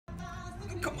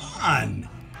on.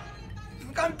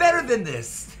 Look, I'm better than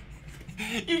this.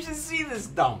 You should see this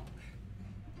dump.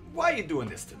 Why are you doing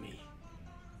this to me?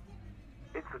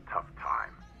 It's a tough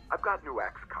time. I've got new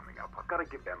acts coming up. I've got to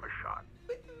give them a shot.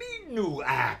 What do you mean, new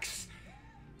acts?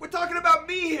 We're talking about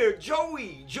me here,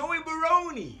 Joey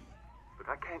MORONI. But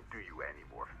I can't do you any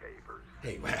more favors.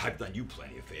 Hey, well, I've done you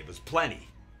plenty of favors, plenty.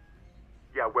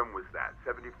 Yeah, when was that?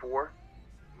 74?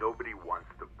 Nobody wants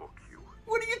to book you.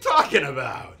 What are you talking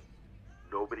about?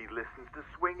 Nobody listens to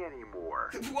swing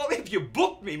anymore. Well, if you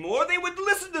booked me more, they would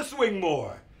listen to swing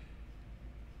more.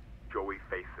 Joey,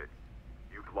 face it.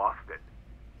 You've lost it.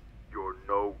 You're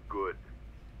no good.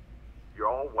 You're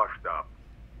all washed up.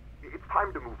 It's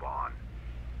time to move on.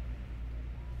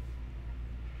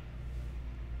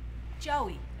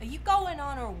 Joey, are you going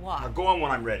on or what? I'll go on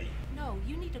when I'm ready. No,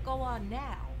 you need to go on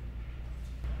now.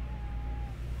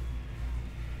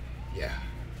 Yeah.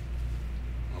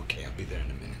 Okay, I'll be there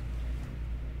in a minute.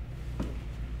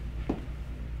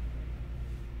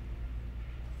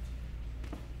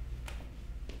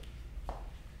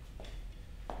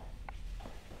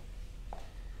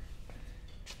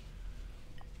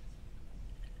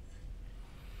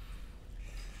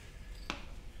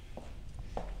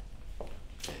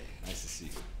 Hey, nice to see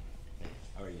you. Hey,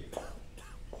 how are you?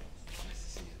 Nice to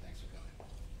see you. Thanks for coming.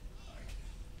 All right.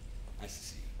 Nice to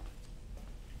see you.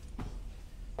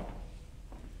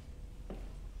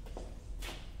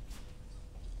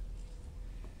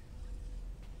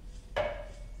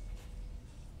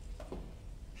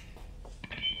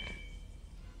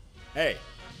 Hey,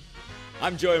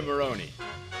 I'm Joey MORONI.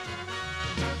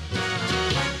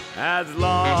 As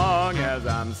long as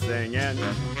I'm singing,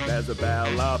 there's a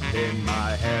bell up in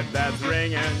my head that's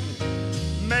ringing,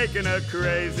 making a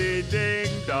crazy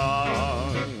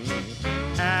ding-dong.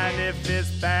 And if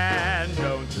this band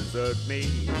don't desert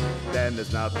me, then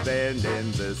there's nothing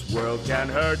in this world can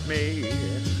hurt me,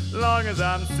 long as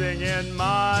I'm singing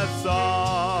my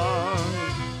song.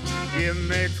 Give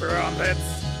me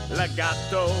trumpets,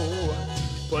 legato,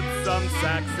 put some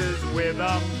saxes with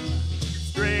them,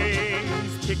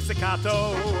 strings, kick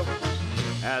staccato,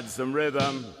 add some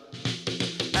rhythm.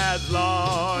 As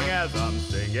long as I'm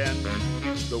singing,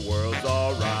 the world's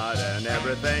alright and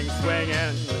everything's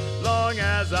swinging, long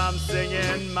as I'm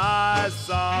singing my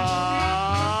song.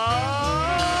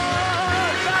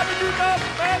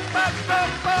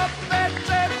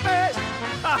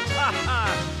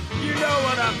 You know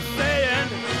what I'm saying.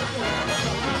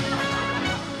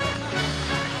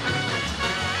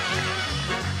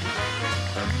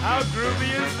 How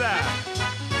groovy is that?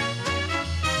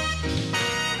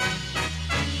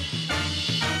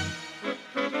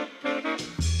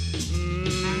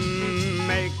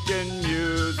 Making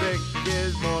music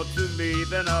is more to me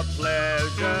than a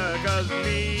pleasure, 'cause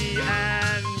me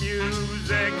and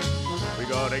music, we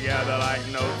go together like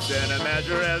notes in a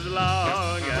measure. As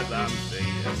long as I'm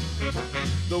singing,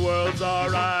 the world's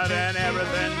alright and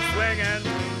everything's swinging,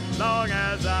 long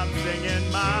as I'm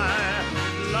singing my,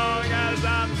 long as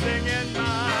I'm singing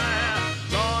my,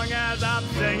 long as I'm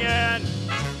singing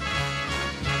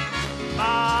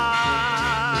my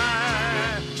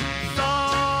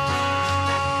song.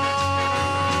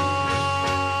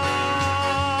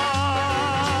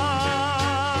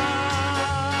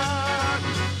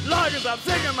 Long as I'm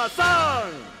singing my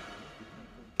song.